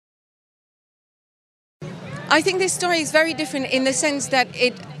I think this story is very different in the sense that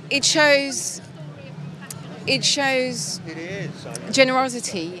it shows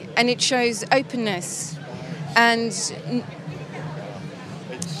generosity, and it shows openness, and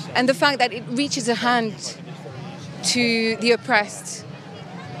the fact that it reaches a hand to the oppressed.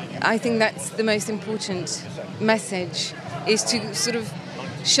 I think that's the most important message, is to sort of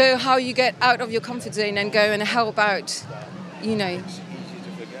show how you get out of your comfort zone and go and help out, you know.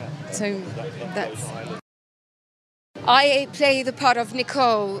 So that's... I play the part of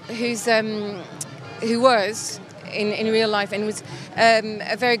Nicole, who was in real life and was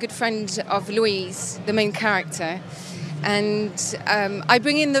a very good friend of Louise, the main character. And I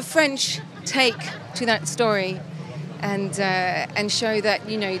bring in the French take to that story, and show that,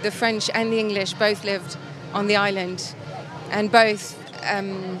 you know, the French and the English both lived on the island, and both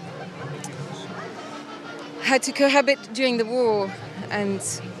had to cohabit during the war. And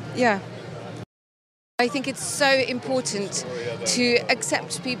yeah, I think it's so important to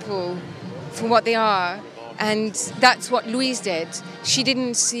accept people for what they are, and that's what Louise did. She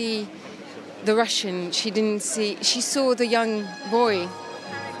didn't see the Russian, she saw the young boy.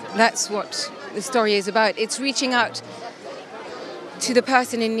 That's what the story is about. It's reaching out to the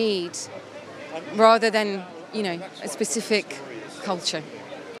person in need rather than, you know, a specific culture.